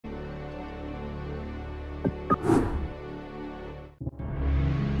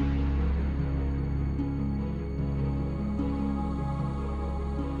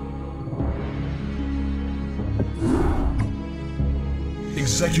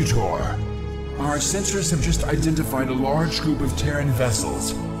Executor, our sensors have just identified a large group of Terran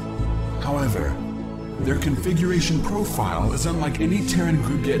vessels. However, their configuration profile is unlike any Terran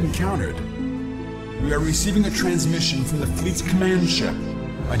group yet encountered. We are receiving a transmission from the fleet's command ship,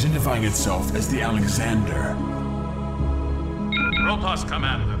 identifying itself as the Alexander. Protoss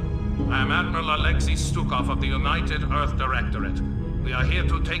Commander, I am Admiral Alexei Stukov of the United Earth Directorate. We are here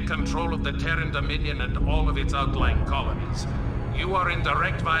to take control of the Terran Dominion and all of its outlying colonies. You are in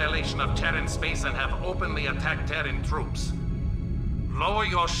direct violation of Terran space and have openly attacked Terran troops. Lower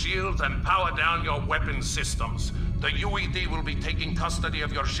your shields and power down your weapon systems. The UED will be taking custody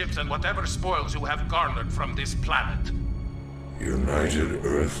of your ships and whatever spoils you have garnered from this planet. United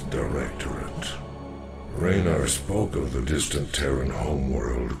Earth Directorate. Raynar spoke of the distant Terran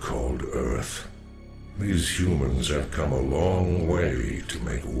homeworld called Earth. These humans have come a long way to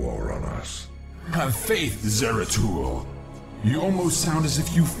make war on us. Have faith, Zeratul. You almost sound as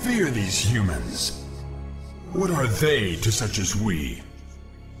if you fear these humans. What are they to such as we?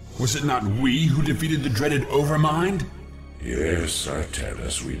 Was it not we who defeated the dreaded Overmind? Yes,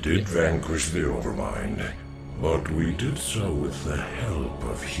 Artanis, we did vanquish the Overmind. But we did so with the help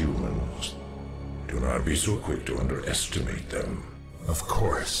of humans. Do not be so quick to underestimate them. Of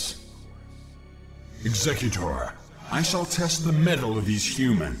course. Executor, I shall test the mettle of these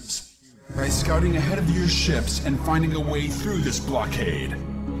humans by scouting ahead of your ships and finding a way through this blockade.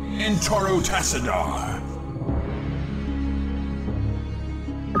 In Toro Tassadar!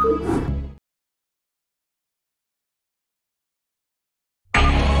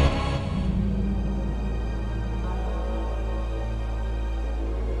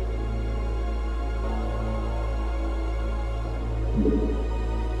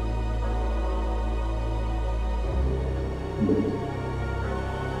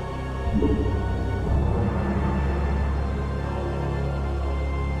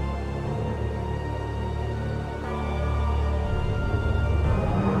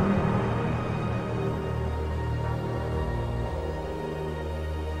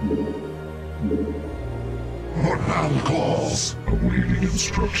 Hotbound calls. Awaiting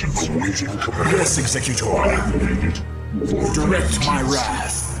instructions. Awaiting command. Yes, Executor. Direct my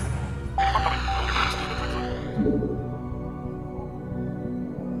wrath.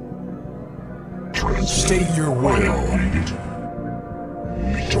 State your will.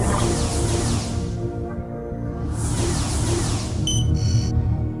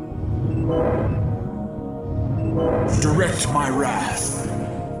 Direct my wrath.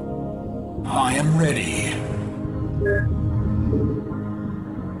 I am ready.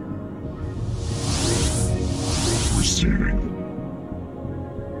 Receiving.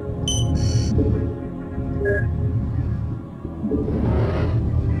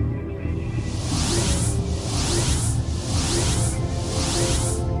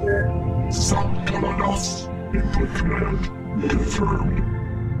 Protoss. Input command. Confirmed.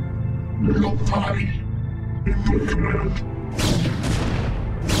 Lopai. Input command.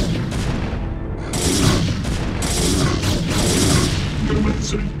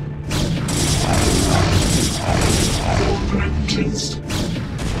 Commencing. For vengeance.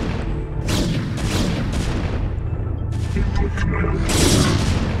 Input command.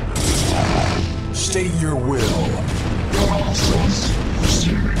 State your will. Protoss.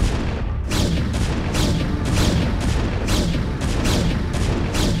 Receiving.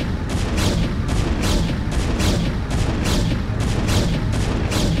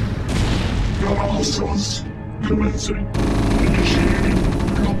 Protoss. Commencing. Initiating.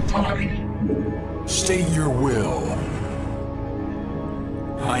 Lopai. State your will.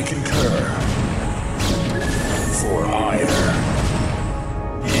 I concur. For ire.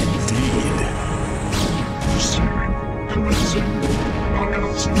 Indeed. Receiving. Commencing.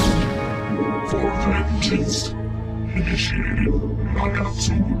 Nagatsu. For vengeance. Initiating.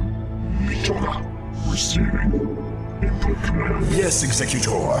 Nagatsu. Mitora. Receiving. Input command. Yes,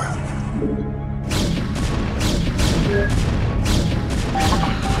 Executor.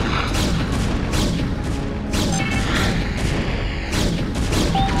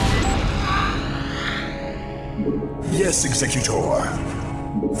 Yes, Executor.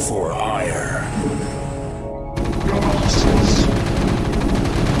 For ire.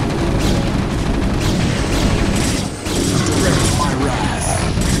 Direct my wrath.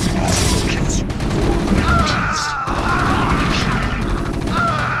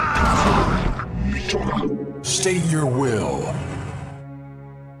 State your will.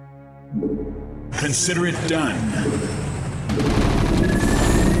 Consider it done.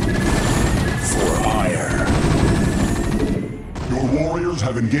 For ire. Your warriors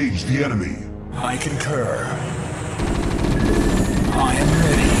have engaged the enemy. I concur. I am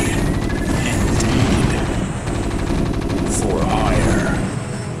ready.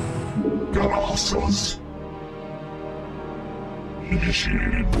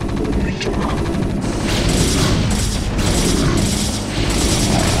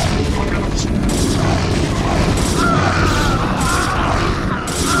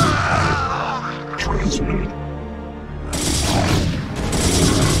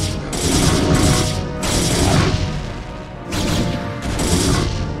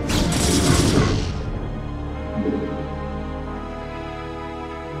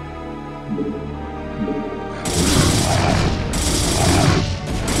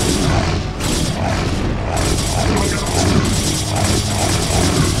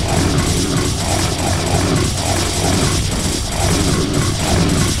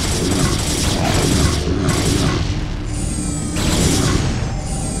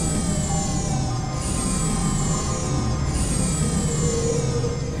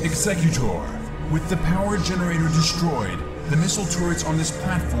 Executor, with the power generator destroyed, the missile turrets on this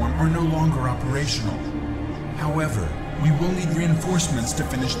platform are no longer operational. However, we will need reinforcements to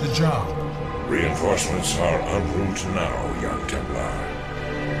finish the job. Reinforcements are en route now, young Templar.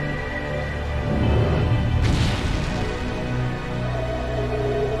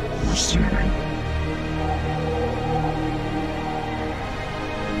 Receiving.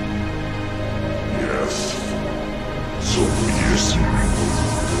 Yes. So be Receiving.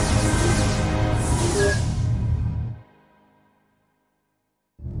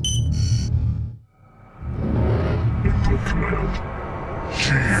 Input command.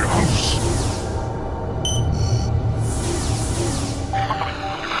 She house.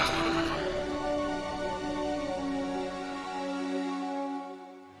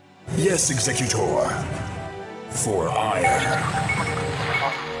 Yes, Executor. For ire.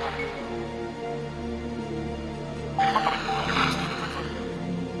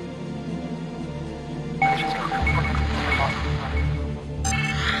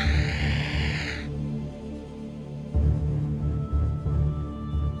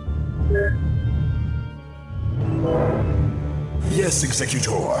 Yes,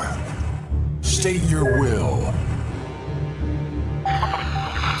 Executor. State your will.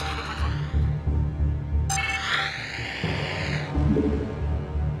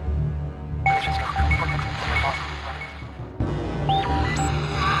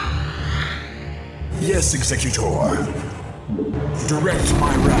 Yes, Executor. Direct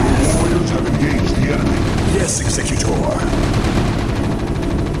my wrath. Warriors have engaged the enemy. Yes, Executor.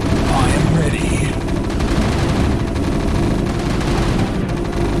 I am ready.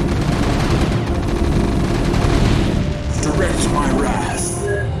 Direct my wrath.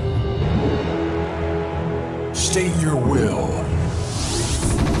 State your will.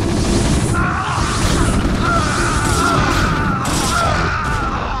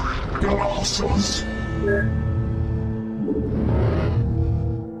 Colossus.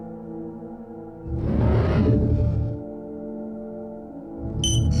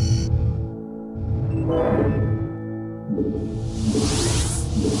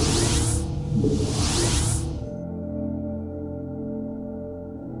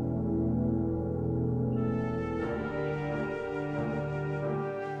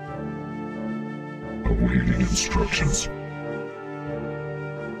 Awaiting instructions.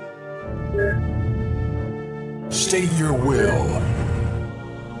 State your will.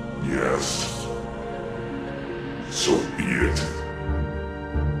 Yes. So be it.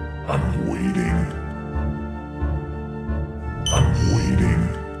 I'm waiting. I'm waiting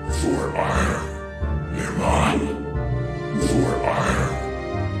for ire. Am I? For ire.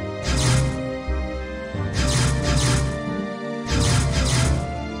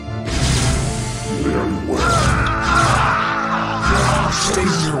 Very well.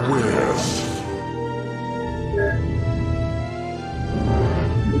 State your will. Yes.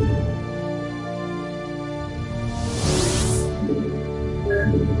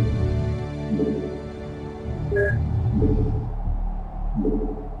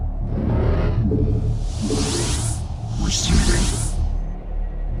 Receiving.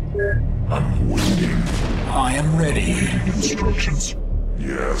 I'm waiting. I am ready. Instructions.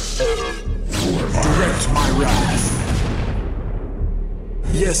 Yes. For ire. Direct my wrath.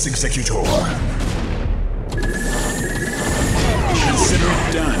 Yes, Executor. Consider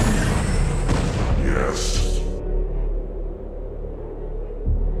it done. Yes.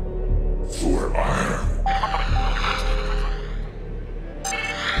 For ire.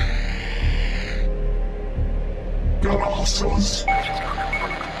 Colossus.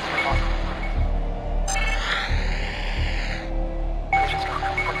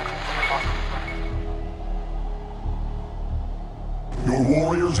 Your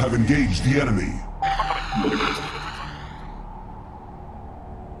warriors have engaged the enemy.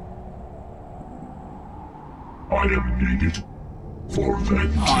 I am needed for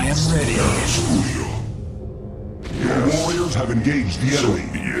vengeance. I am ready. Your warriors have engaged the So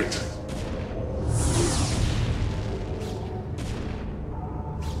enemy. be it.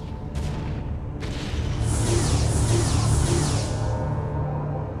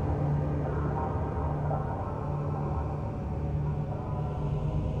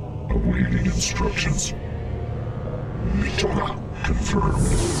 Awaiting instructions. Mitora confirmed.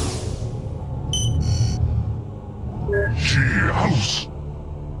 She house.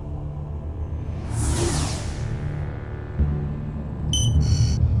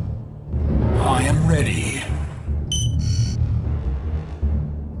 I am ready.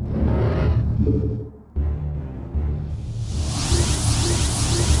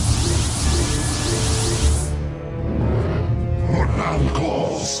 What now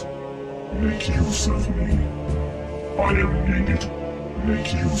call? vessels. Make use of me. I am needed.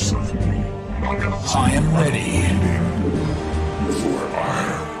 Make use of me. I am ready. For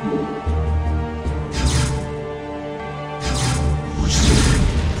iron. Receiving.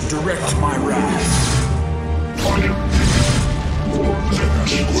 Direct my wrath. I am needed. For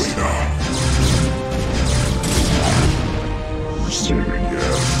Venezuela. receiving.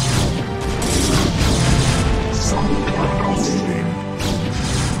 Yes. Some kind of Leading.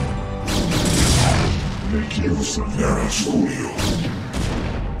 make use of me. Terra Studio.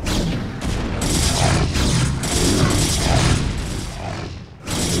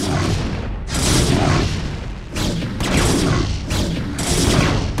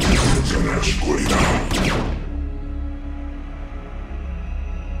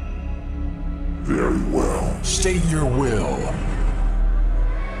 Very well. State your will.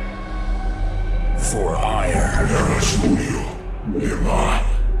 For ire. Terra Studio. Nearby.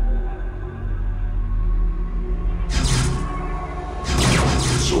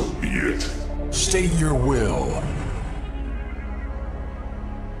 So be it. State your will.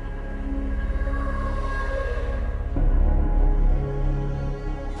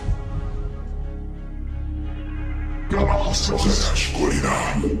 Galassos.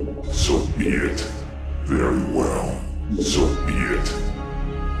 So be it. Very well. So be it.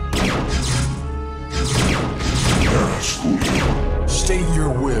 Terra Studio. State your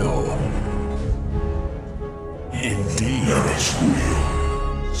will. Indeed. Terra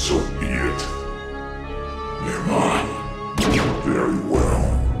Studio. So be it. Nearby. Very well.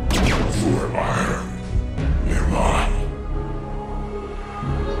 For iron. Nearby.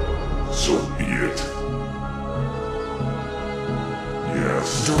 So be it.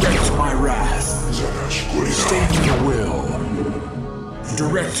 Yes. Direct my wrath. Zanashkurina. State your will.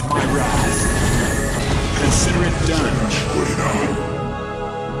 Direct my wrath. Consider it done. Zanashkurina.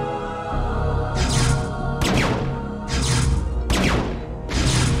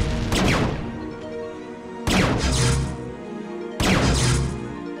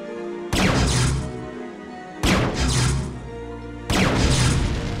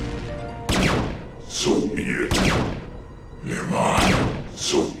 So be it. Nearby.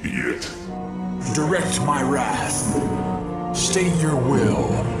 So be it. Direct my wrath. State your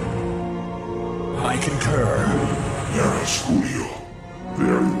will. I concur. Terra Studio.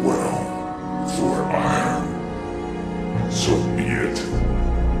 Very well. For iron. So be it.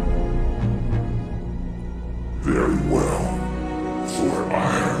 Very well. For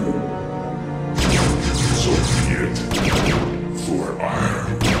iron. So be it. For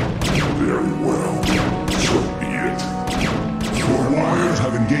iron. Very well. So be it. For Warriors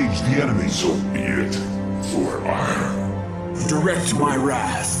iron. have engaged the enemy. So be it. For iron. Direct my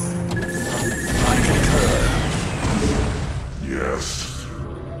wrath. I concur. Yes.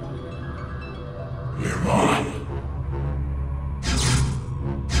 Nearby.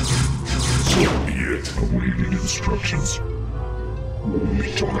 So be it. Awaiting instructions.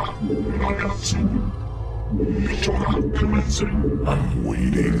 Mitora Nagatsu. Mitora commencing. I'm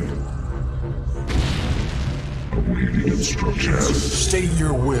waiting. Awaiting instructions. Yes. State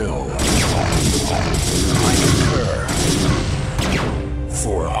your will. I concur.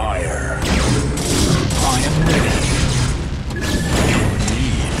 For ire. I am ready.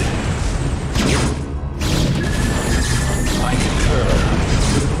 Indeed. I concur.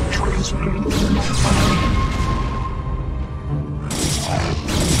 Transmitting.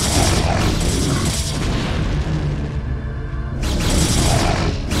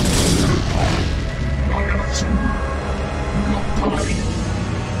 Nagatsu. Nagai.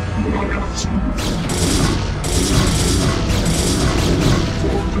 Nagatsu.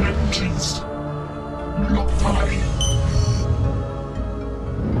 For vengeance. Nagai.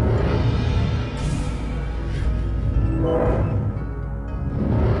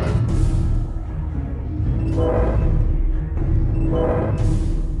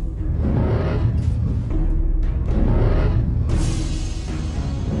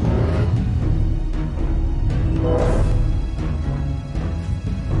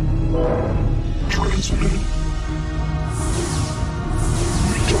 Transmitting.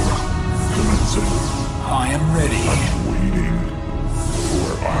 Mitora commencing. I am ready. Waiting.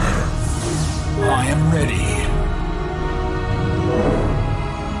 For iron. I am ready.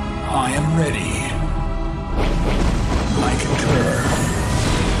 I am ready. I concur.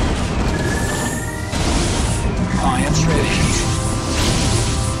 I am ready.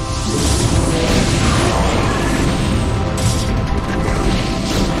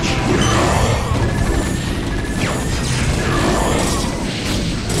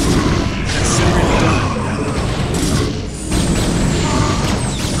 Consider it done.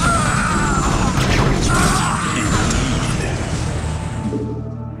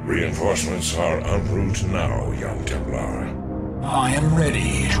 Reinforcements are en route now, young Templar. I am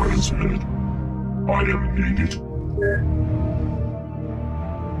ready. Transmitted. I am needed.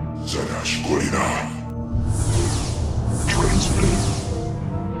 Zanashquina. Transmitted.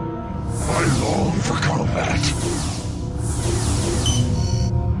 I long for combat.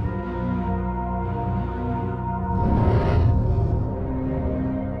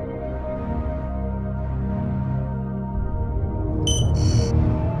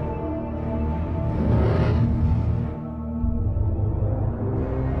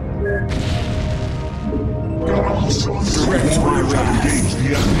 Direct my wrath. Engage the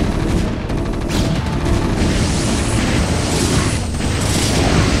enemy.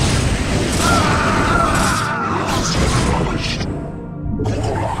 Acknowledged.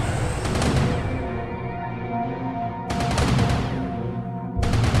 Kokora.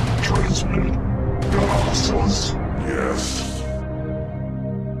 Transmitted. Galaxos. Yes.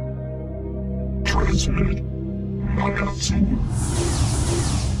 Transmitted. Nagatsu.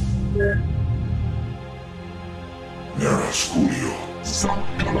 Nerasculio.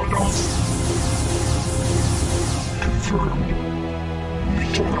 Sakaladas. Confirmed.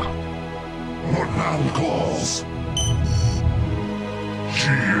 Mitora. What now calls?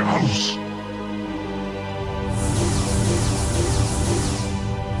 She house.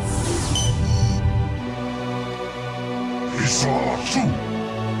 He saw too.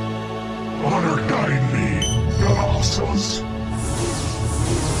 Honor guide me. Galaxos.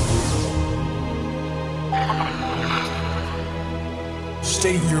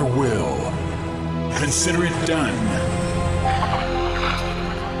 State your will. Consider it done.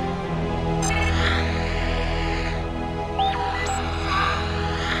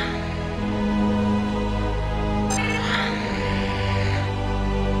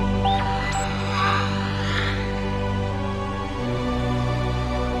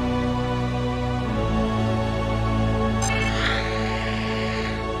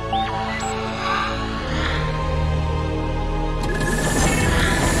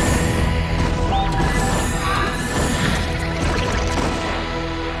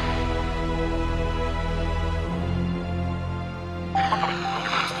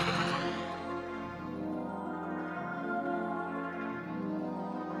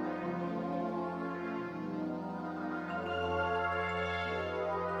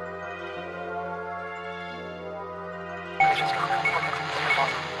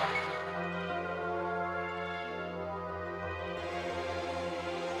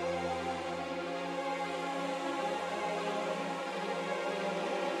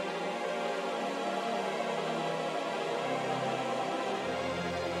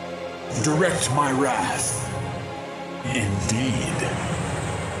 Direct my wrath. Indeed.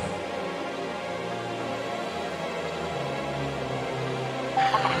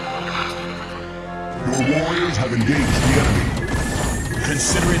 Your warriors have engaged the enemy.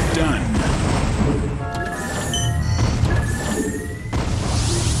 Consider it done.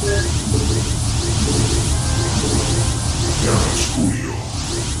 Nerasculio.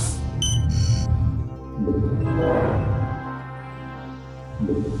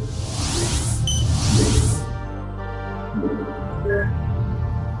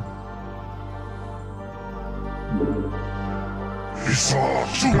 He saw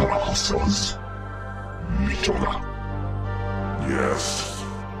two Galaxos. Mitora. Yes.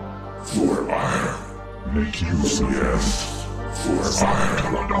 For iron. Make use of Yes. For iron.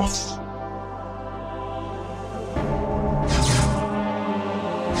 Sakaladas.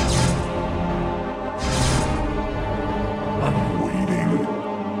 I'm waiting.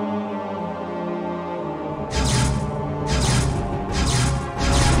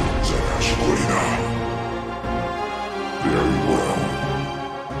 Zanashquina. Very well.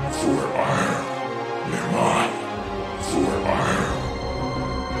 For iron. Nema. For iron.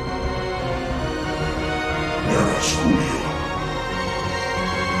 Nerasculio.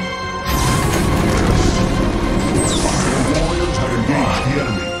 Warriors have engaged the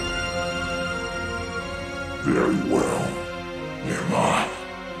enemy. Very well. Nema.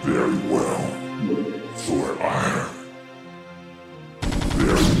 Very well. For iron.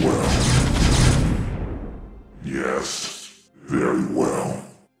 Very well. Yes. Very well.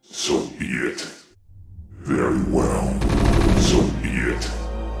 So be it. Very well. So be it.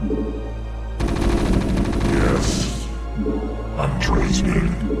 Yes. I'm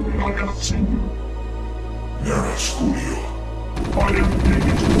transmitted. Nagatsu. Nerasculio. I am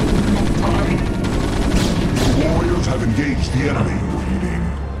needed. No time. The warriors have engaged the enemy. Waiting.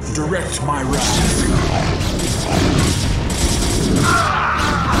 Direct my wrath.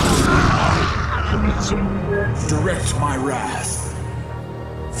 Commencing. Direct my wrath.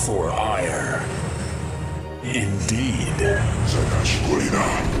 For ire. Indeed.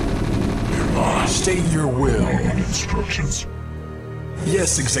 State your will. Instructions.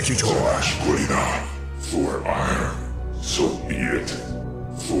 Yes, Executor. For ire, so be it.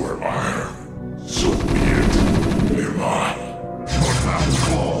 For ire, so be it. Lima. Command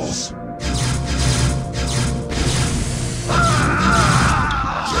calls.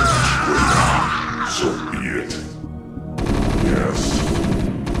 So be it. Yes.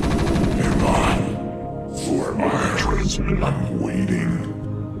 Lima. For ire. Transmit. I'm waiting.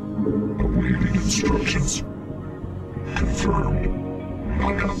 Awaiting instructions. Confirmed.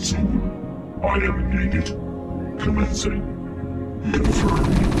 Nakatsu. I am needed. Commencing.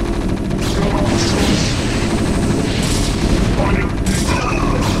 Confirmed. Galactus. I am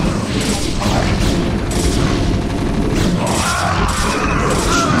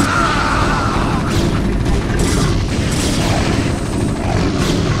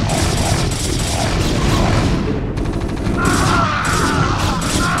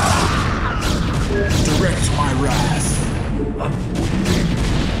Direct my wrath. I'm waiting.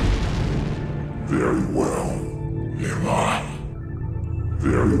 Very well. Lima.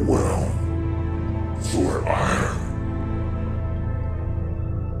 Very well. For ire.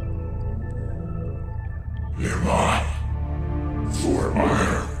 Lima. For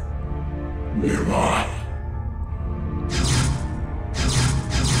ire. Lima.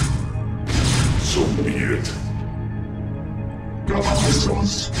 So be it.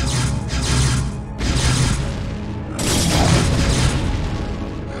 Galactus.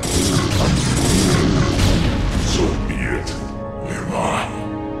 So be it.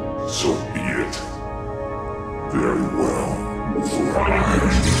 Lima. So be it. Very well. For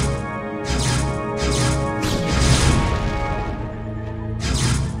ire.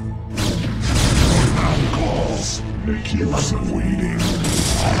 Command calls. Make use of Waiting.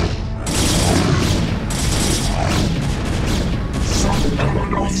 some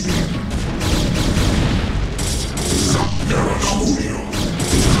paradox. Some paradox.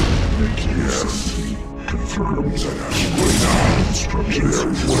 Make use of confirmed. Instructions.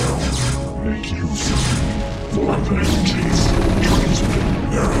 Very well. Make use of for vengeance. Transmit.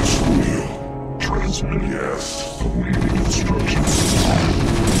 Aeroscreel. Transmit. Yes. Awaiting instructions.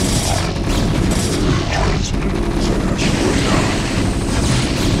 Transmit.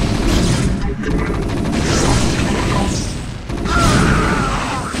 Command. Some paradox.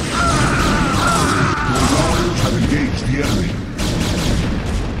 Your warriors have engaged the enemy.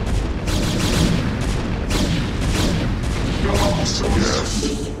 Galactus. Yes.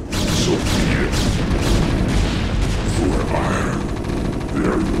 So be it. For ire.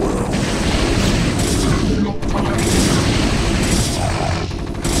 Very well.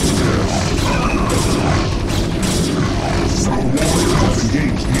 Your warriors have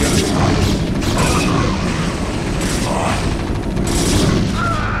engaged the enemy.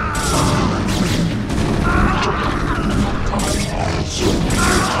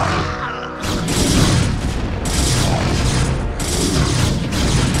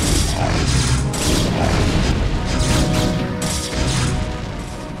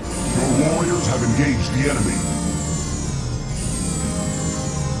 Your warriors have engaged the enemy.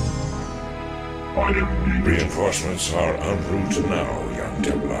 I am needed. Reinforcements are en route now, young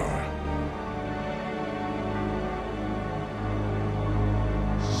Templar.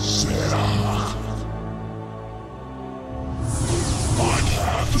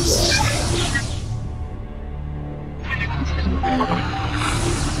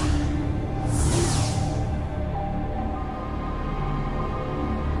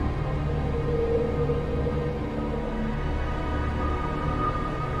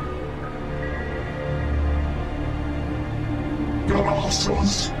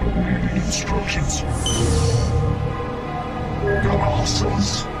 Galactus. Awaiting instructions.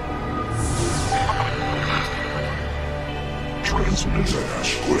 Galactus. Transmit.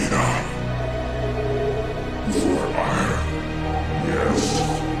 Escuela. For ire. Yes.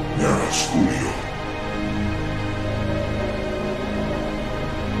 Aeroscreel.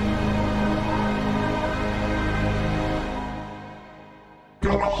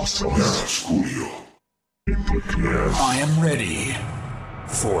 Galactus. Aeroscreel. Yes. I am ready.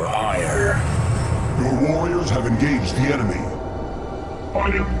 For ire. Your warriors have engaged the enemy. I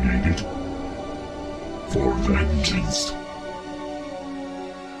am needed. For vengeance.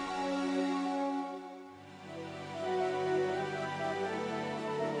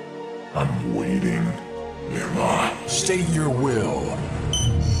 I'm waiting. Lima. State your will.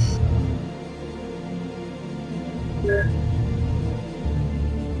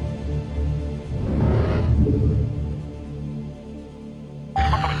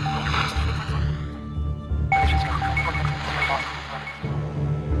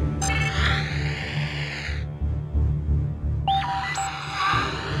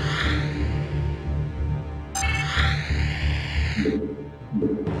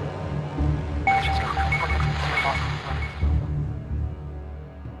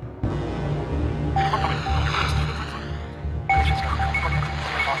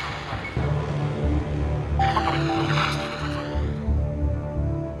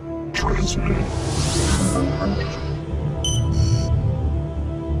 Transmitted.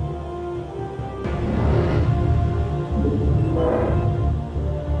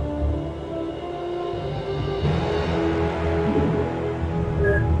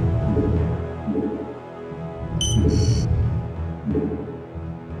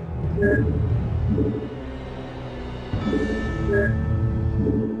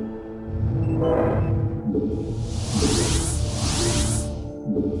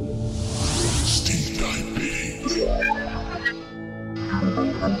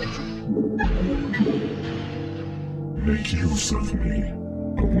 Make use of me.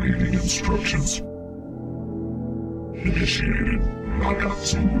 Awaiting instructions. Initiated.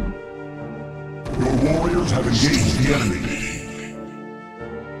 Nagatsu. Your warriors have engaged the enemy.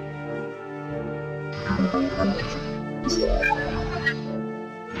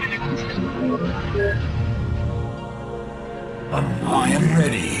 I am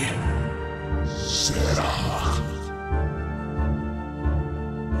ready.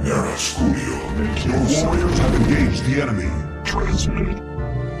 Your warriors have engaged the enemy. Transmitted.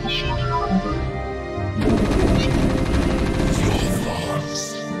 Your thoughts.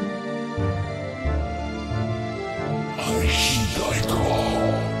 I heed thy call.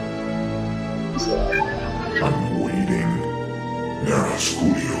 I'm waiting. Nera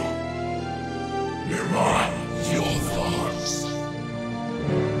Studio. Nera, your thoughts.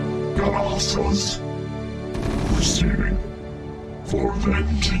 Galasas. Receiving. For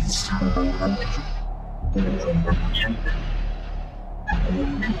vengeance.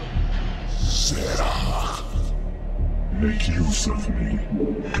 Serach. Make use of me.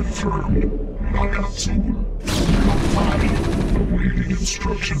 Confirmed. Nagatsu. Lotai. Awaiting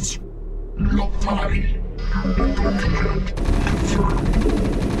instructions. Lotai. Under command. Confirmed.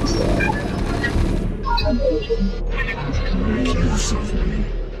 Make use of me.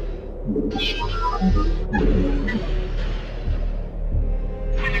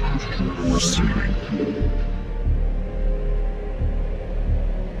 Receiving.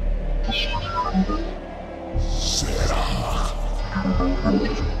 Serach.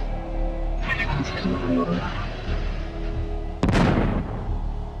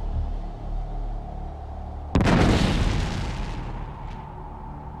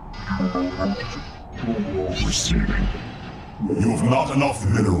 Receiving. You have not enough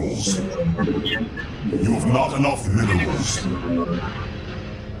minerals. You have not enough minerals.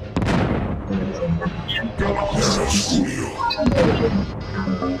 Nera Studio.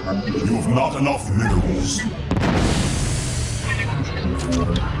 You have not enough minerals.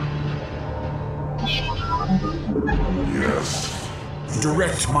 Yes.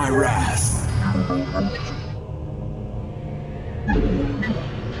 Direct my wrath.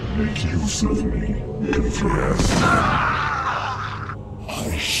 Make use of me. Confirm. I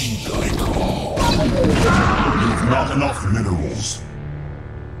heed thy call. You have not enough minerals.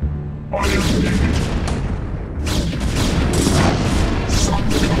 I am needed.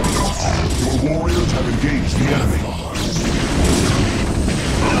 Your warriors have engaged the enemy.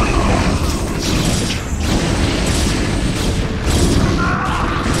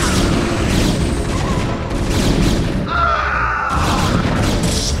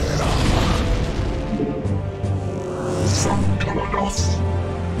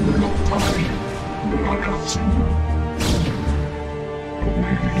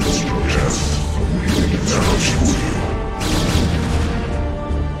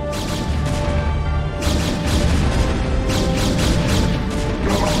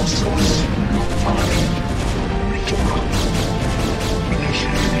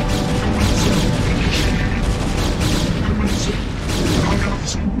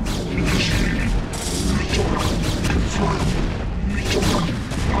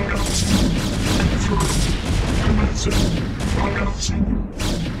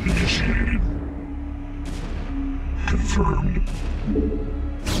 Confirmed.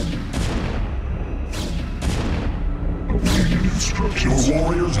 Awaiting instructions. Your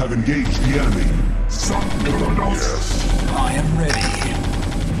warriors have engaged the enemy. Yes. I am ready.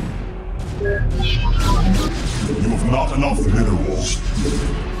 You have not enough minerals.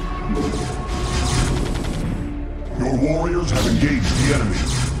 Your warriors have engaged the enemy.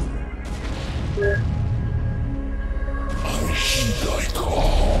 I heed thy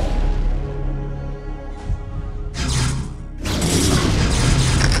call.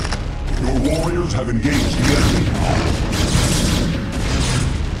 Your warriors have engaged the enemy.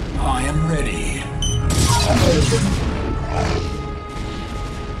 I am ready.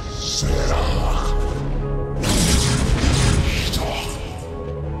 Serach. Doch.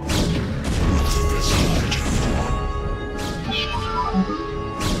 Nothing is hard to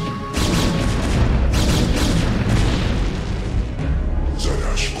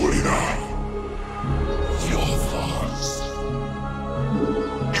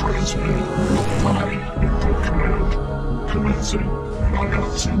Transmitting Lockpie input command. Commencing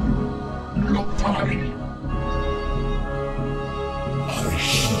Nagatsu. Lockpie. I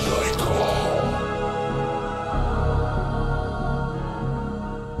heed thy call.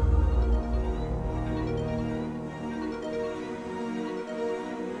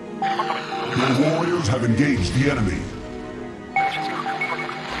 Your warriors have engaged the enemy.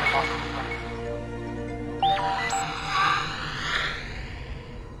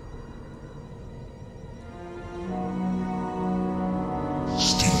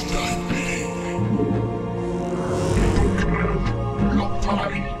 Steal thy being. Input command.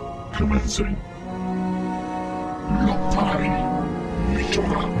 Lockpie. Commencing. Lockpie.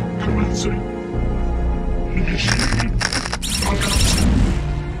 Mitora. Commencing. Initiating. Nagatsu.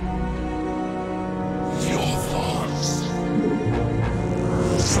 Your thoughts.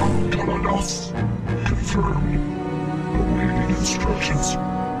 Protoss. Confirmed. Awaiting instructions.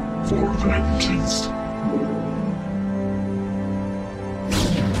 For vengeance.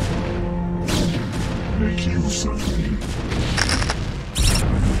 Make use of me.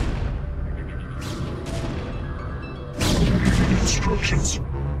 Awaiting instructions.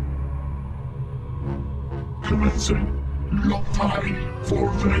 Commencing. Lockpie. For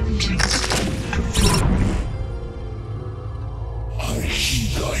vengeance. Confirmed. I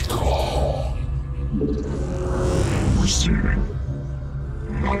heed thy call. Receiving.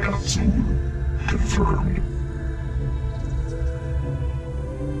 Nagatsu. Confirmed.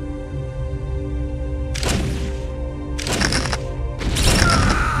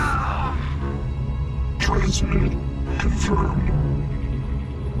 Transmitted. Confirmed.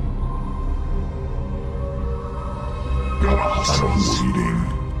 Gracias. Waiting.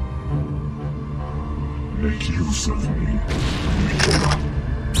 Make use of me. Mitora.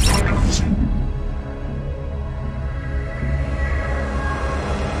 Nagatsu.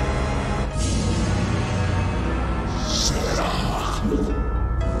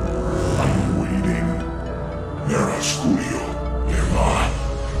 I'm waiting. Nera Scudio. Nema.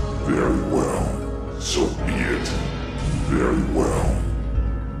 Very well. So be it. Very well.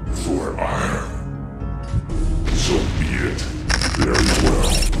 For iron. So be it. Very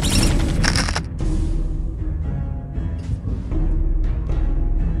well.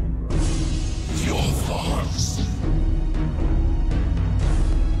 Your thoughts.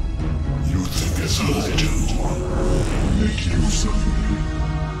 You think as I do. Make use of me.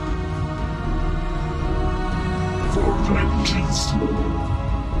 For vengeance.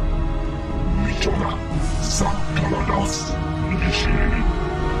 Mitora. Protoss. Initiating.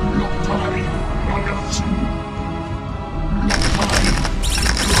 Lockpie. Nagatsu. Lockpie.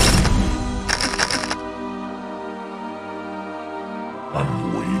 I'm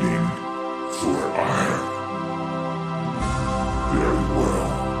waiting. For iron. Very well.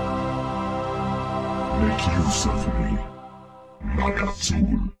 Make use of me. Nagatsu.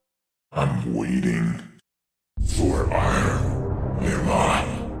 I'm waiting. For iron. Nema.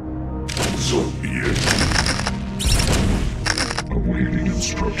 So be it. Awaiting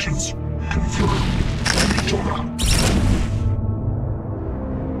instructions. Confirmed. Mitora.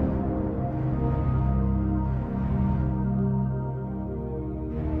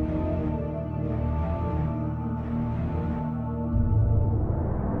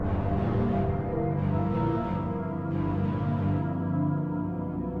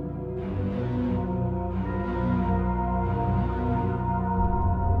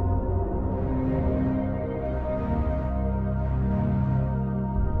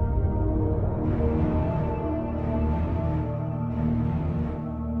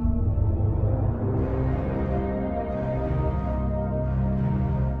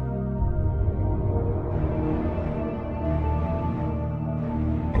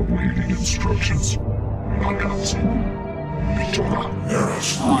 Awaiting instructions. Nagatsu. Mitora. Nera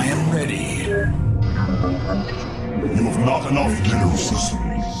Scudio. I am ready. You have not enough minerals.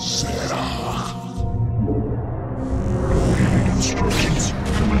 Awaiting instructions.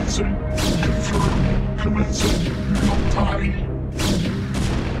 Commencing. Confirmed. Commencing. Lockpie.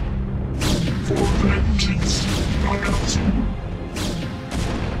 For vengeance. Nagatsu.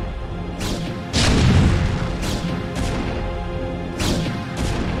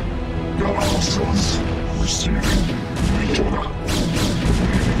 Gracias. Receiving. Mitora.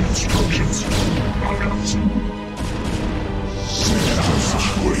 Awaiting instructions. Nagatsu.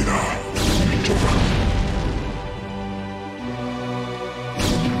 Mitora.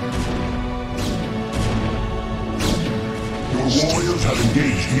 Your warriors have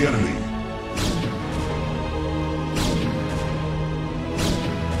engaged the enemy.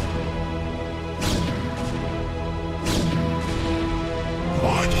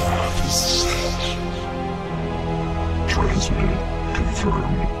 My Transmitted.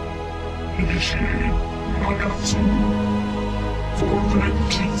 Confirmed. Initiating Nagatsu. For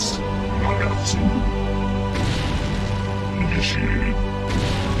vengeance. Nagatsu. Initiating.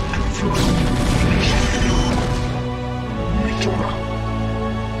 Confirmed. Initiating. Mitora.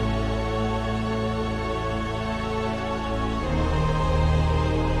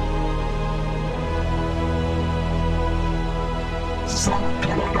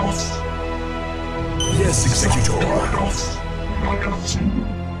 Protoss. Yes, Executor. Protoss. Nagatsu.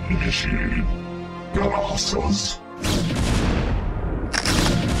 Initiated. Braxis.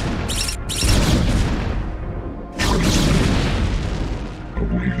 Transmitted.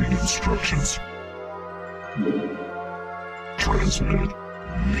 Awaiting instructions. Transmitted.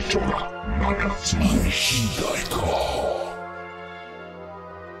 Mitora. Nagatsu. I heed thy call.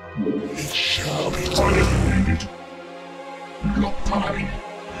 It shall be done. Violated. Lockpine.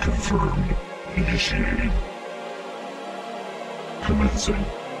 Confirmed. Initiated. Commencing.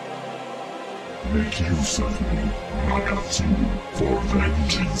 Make use of me. Nagatsu. For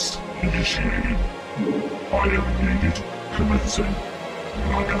vengeance. Initiated. I am needed. Commencing.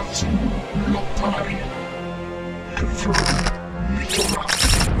 Nagatsu. Lockpine. Confirmed. Mitora.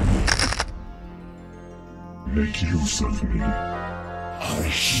 Make use of me. I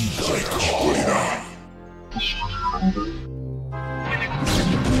heed thy call.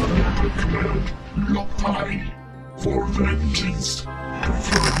 Command. Lockpine. For vengeance.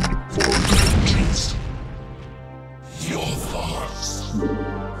 Confirmed. For vengeance. Your thoughts.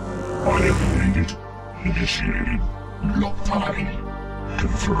 I am needed. Initiated. Lockpine.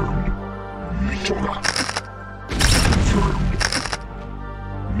 Confirmed. Mitora. Confirmed.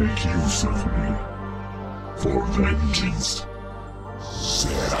 Make use of me. For vengeance.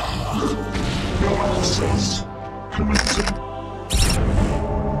 Seraph. Braxis. Commencing.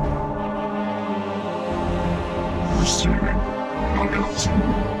 Receiving. Nagatsu.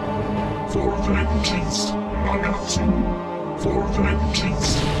 For vengeance. Nagatsu. For vengeance.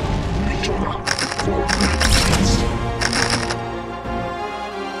 Mitora. For vengeance.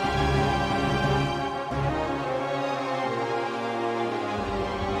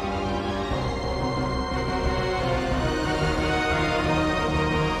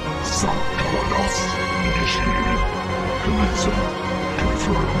 Protoss. Initiated. Commencing.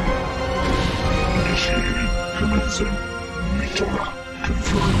 Confirmed. Initiated. Commencing. Mitora.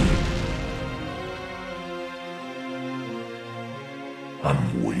 Confirmed. I'm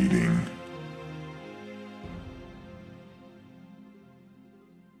waiting.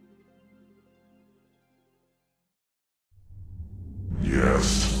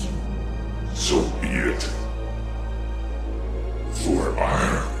 Yes, so be it. For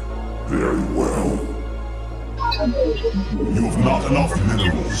iron, very well. You have not enough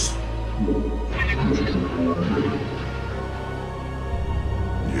minerals.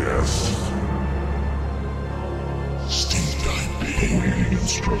 Yes. State thy being. Awaiting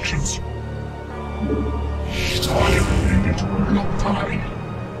instructions. I am needed. Lockpine.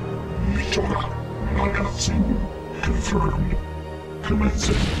 Mitora. Nagatsu. Confirmed.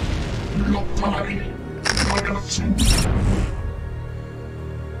 Commencing. Lockpine. Nagatsu.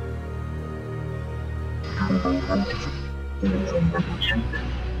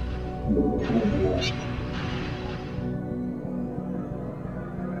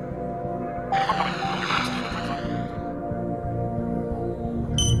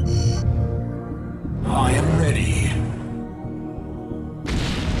 I am ready.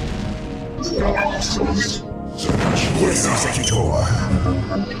 Braxis. Yes, Executor.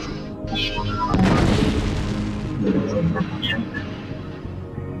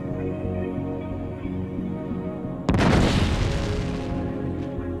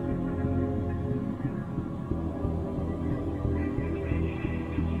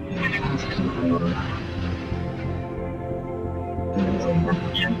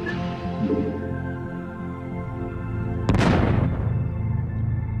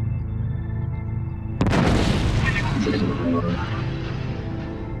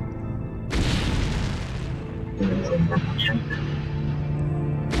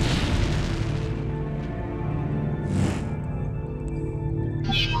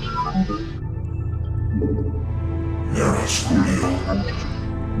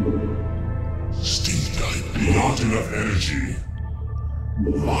 State thy being. Not enough energy.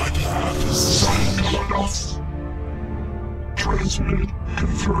 My path is silent. Protoss. Transmitted.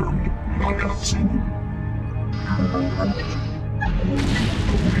 Confirmed. Nagatsu.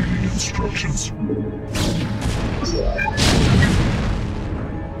 Awaiting instructions.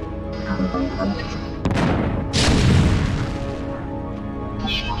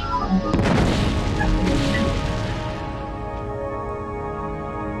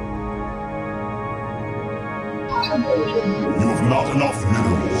 You have not enough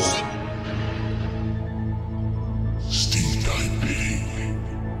minerals. Steal thy bidding.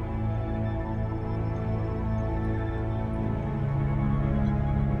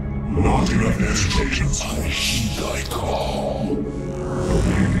 Not enough instructions. I heed thy call.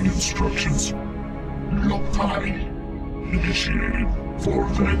 Awaiting instructions. Loctari. Initiated for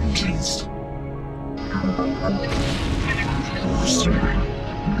vengeance. Receiving.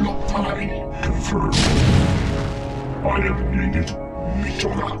 Loctari. Confirmed. I am needed.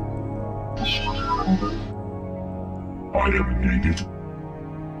 Mitora. I am needed.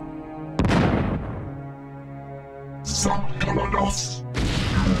 Zakaladas.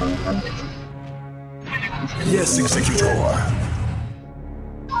 Yes, Executor.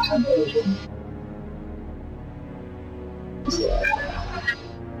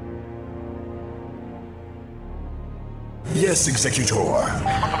 Yes, Executor.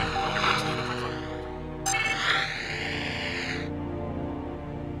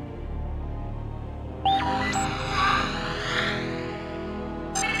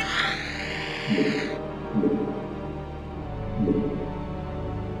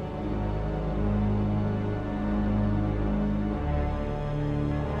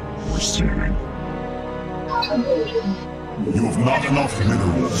 Receiving. You have not enough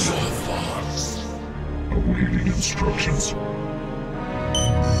minerals. Awaiting instructions.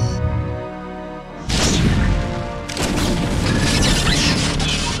 Receiving.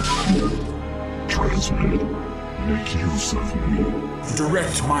 Transmitted. Make use of me.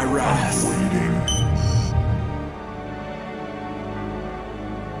 Direct my wrath. Waiting.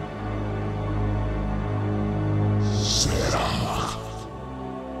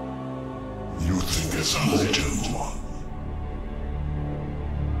 You think as I do.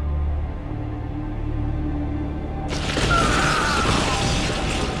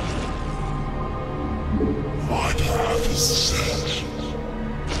 My path is set.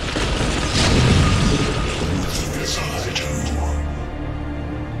 You think as I do.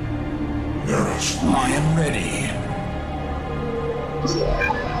 I am ready.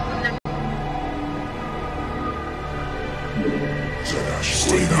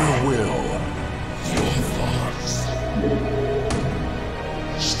 State your will. Your thoughts.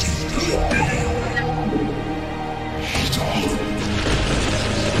 Steve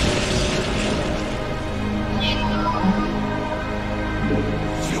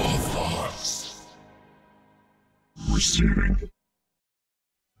Your thoughts. Receiving.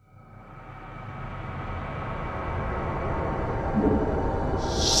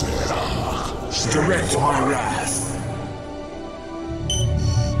 Direct my wrath.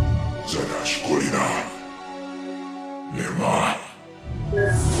 Zanashkurina. Nirma.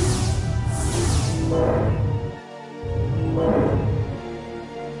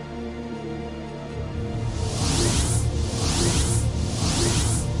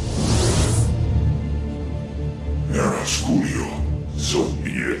 Nerasculio. So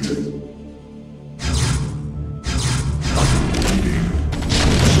be it.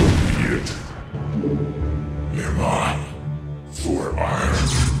 So be it. Nirma. For iron.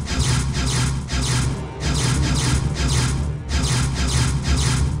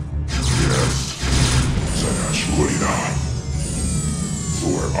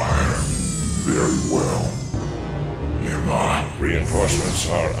 For iron. Very well. Nearby. Reinforcements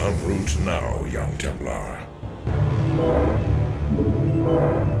are en route now, young Templar.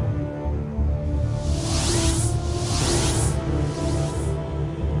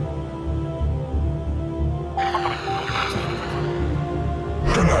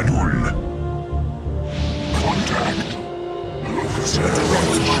 Granadul. Contact. Locus.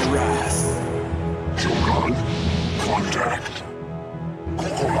 Direct my wrath. Shogun. Contact.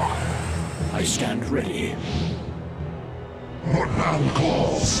 Kokola. I stand ready. What now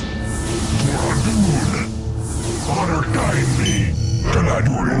calls? Granadul. Honor guide me.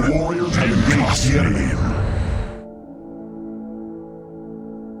 Granadul. Warriors have engaged the enemy.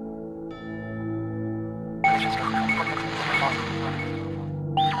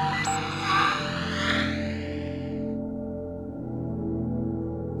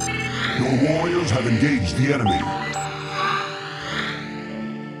 Your warriors have engaged the enemy.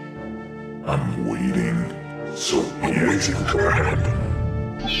 I'm waiting. So be it. Awaiting command.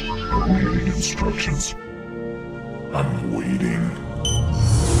 Awaiting instructions. I'm waiting.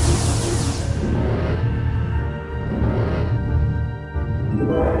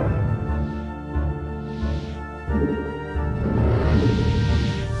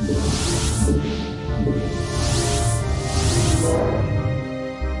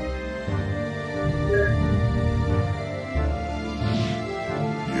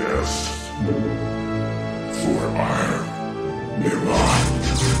 Yes. For iron.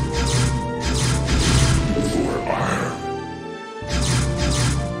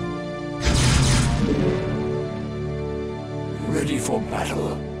 Ready for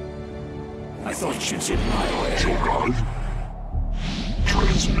battle. I thought you'd sit my way. Your guide.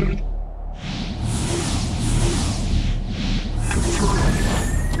 Transmitted. Confirmed.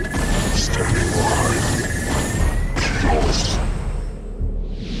 Standing by. Yours.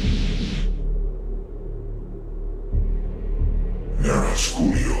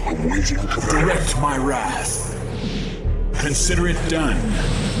 Nerasculio Awaiting command. Direct my wrath. Consider it done.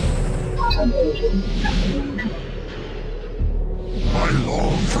 I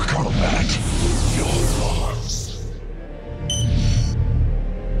long for combat. Your thoughts.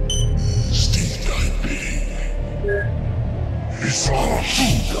 Steed thy bidding. It's all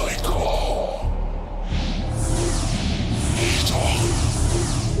thy call. It's all.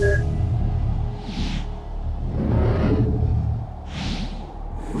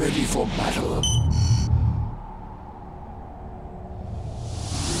 Ready for battle.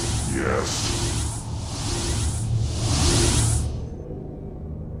 Yes.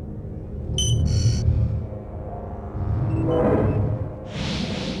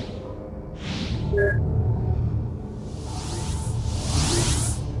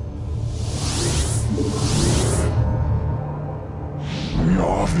 We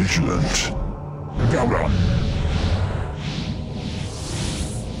are vigilant. Gala.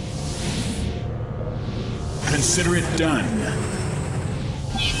 Consider it done.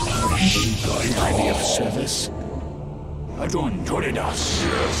 Can I be of service? Adon Toridas.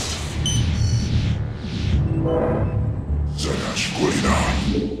 Yes. Zanashquina.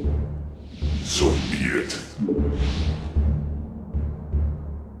 So be it.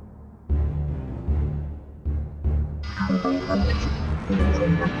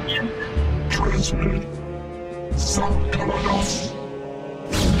 Transmitted. Sankaladas.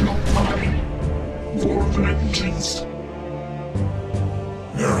 Not mine. For vengeance.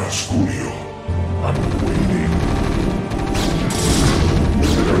 Nerasculio. I'm waiting.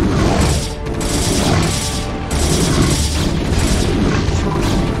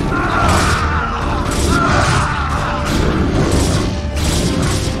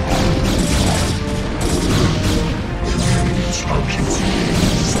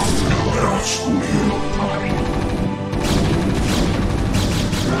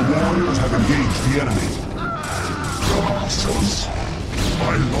 Warriors have engaged the enemy. Protoss. I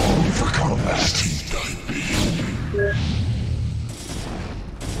long for combat.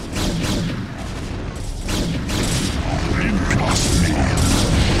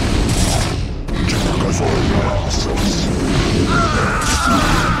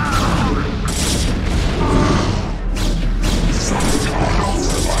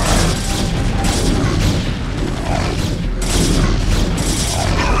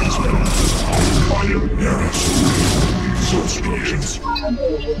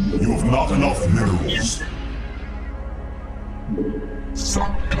 You have not enough minerals.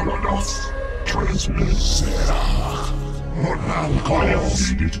 Sankaladas. Transmit. What now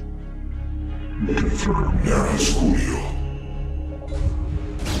calls? Confirm. Nerasculio.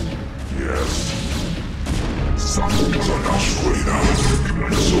 Yes. Sankaladas.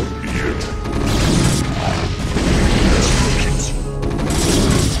 So be it.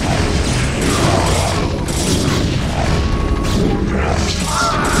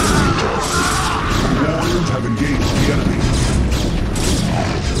 Warriors have engaged the enemy.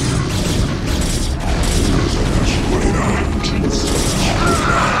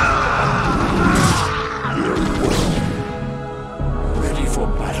 Ready for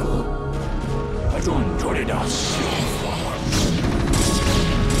battle. Adon Toridas.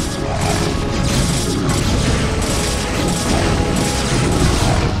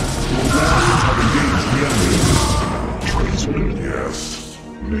 Warriors have engaged the enemy. Transmitted. Yes.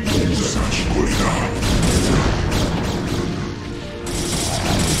 Reading.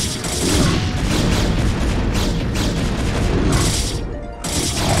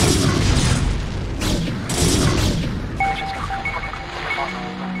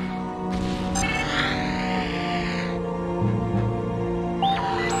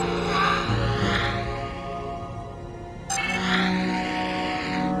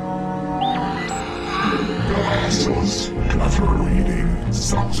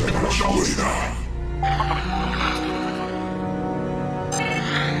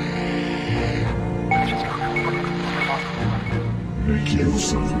 Make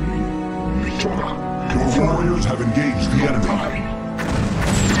use of me. Your warriors have engaged the enemy.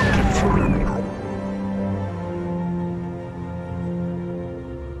 Confirmed.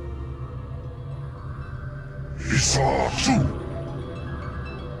 Esau 2.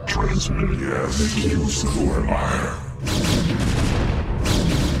 Transmitted. Yes. Make use of Who am I?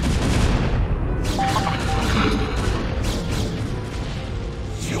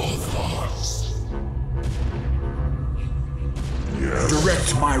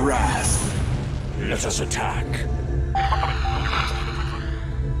 Let us attack.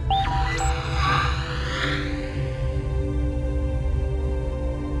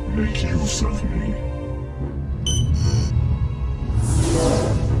 Make use of me.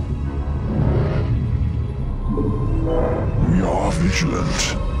 We are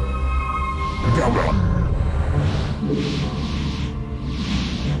vigilant.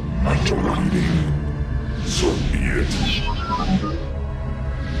 Night leading. So be it.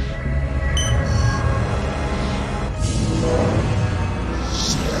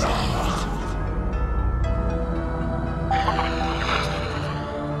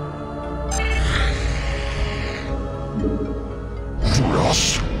 Protoss.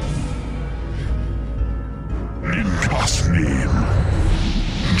 Linkasmin.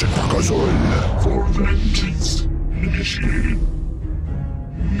 Jetakazoil. For vengeance. Initiated.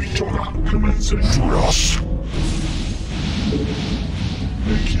 Mitora commencing. Protoss.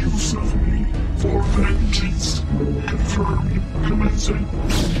 Make use of me. For vengeance. Confirmed. Commencing.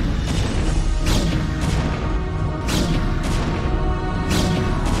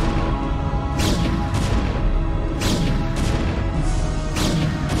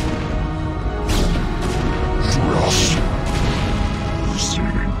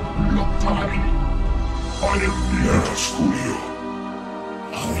 I am near to school you.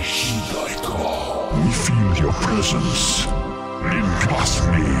 I heed thy call. We feel your presence.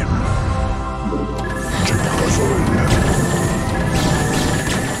 Linkasmin. Jetakazoil.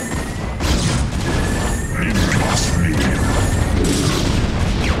 Linkasmin.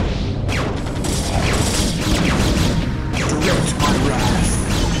 Direct my wrath.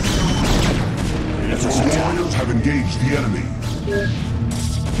 Let us Your attack. warriors have engaged the enemy.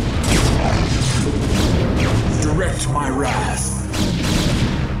 Direct my wrath.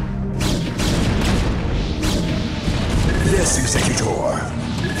 Yes, Executor.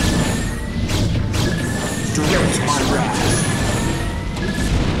 Direct my wrath.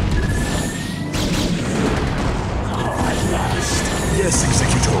 At last. Yes,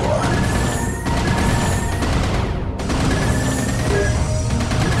 Executor.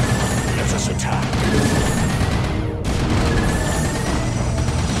 Let us attack.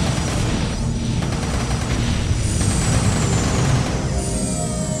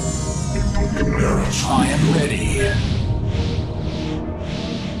 I am ready.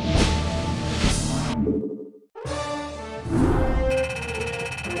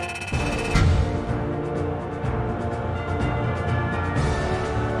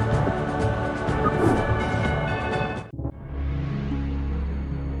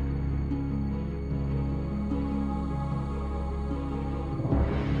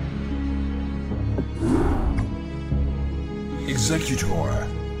 Executor,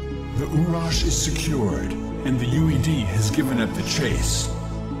 the Urash is secured, and the UED has given up the chase.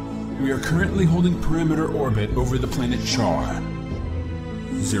 We are currently holding perimeter orbit over the planet Char.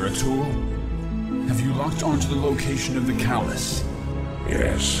 Zeratul, have you locked onto the location of the Callus?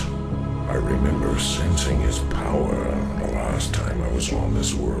 Yes, I remember sensing his power the last time I was on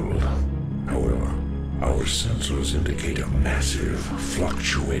this world. However, our sensors indicate a massive,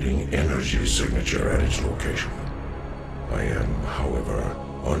 fluctuating energy signature at its location. I am, however,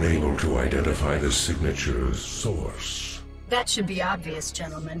 unable to identify the signature's source. That should be obvious,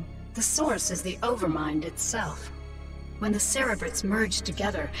 gentlemen. The source is the Overmind itself. When the Cerebrates merged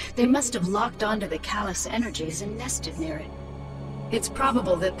together, they must have locked onto the Callus energies and nested near it. It's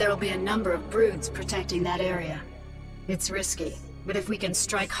probable that there'll be a number of broods protecting that area. It's risky, but if we can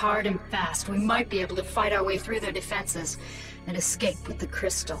strike hard and fast, we might be able to fight our way through their defenses and escape with the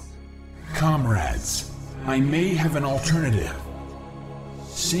crystal. Comrades, I may have an alternative.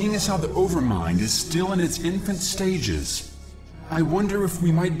 Seeing as how the Overmind is still in its infant stages, I wonder if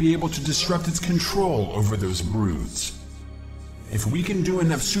we might be able to disrupt its control over those broods. If we can do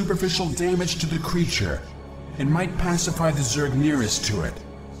enough superficial damage to the creature, it might pacify the Zerg nearest to it,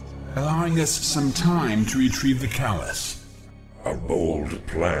 allowing us some time to retrieve the Callus. A bold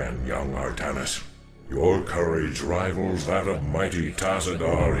plan, young Artanis. Your courage rivals that of mighty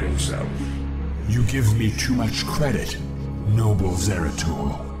Tazadar himself. You give me too much credit, noble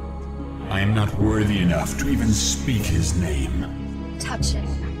Zeratul. I am not worthy enough to even speak his name. Touching.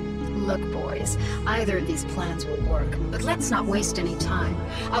 Look, boys, either of these plans will work, but let's not waste any time.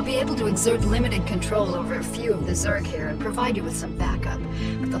 I'll be able to exert limited control over a few of the Zerg here and provide you with some backup.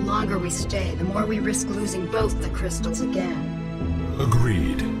 But the longer we stay, the more we risk losing both the crystals again.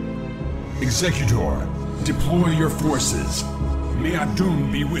 Agreed. Executor, deploy your forces. May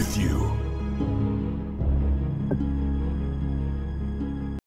Adun be with you.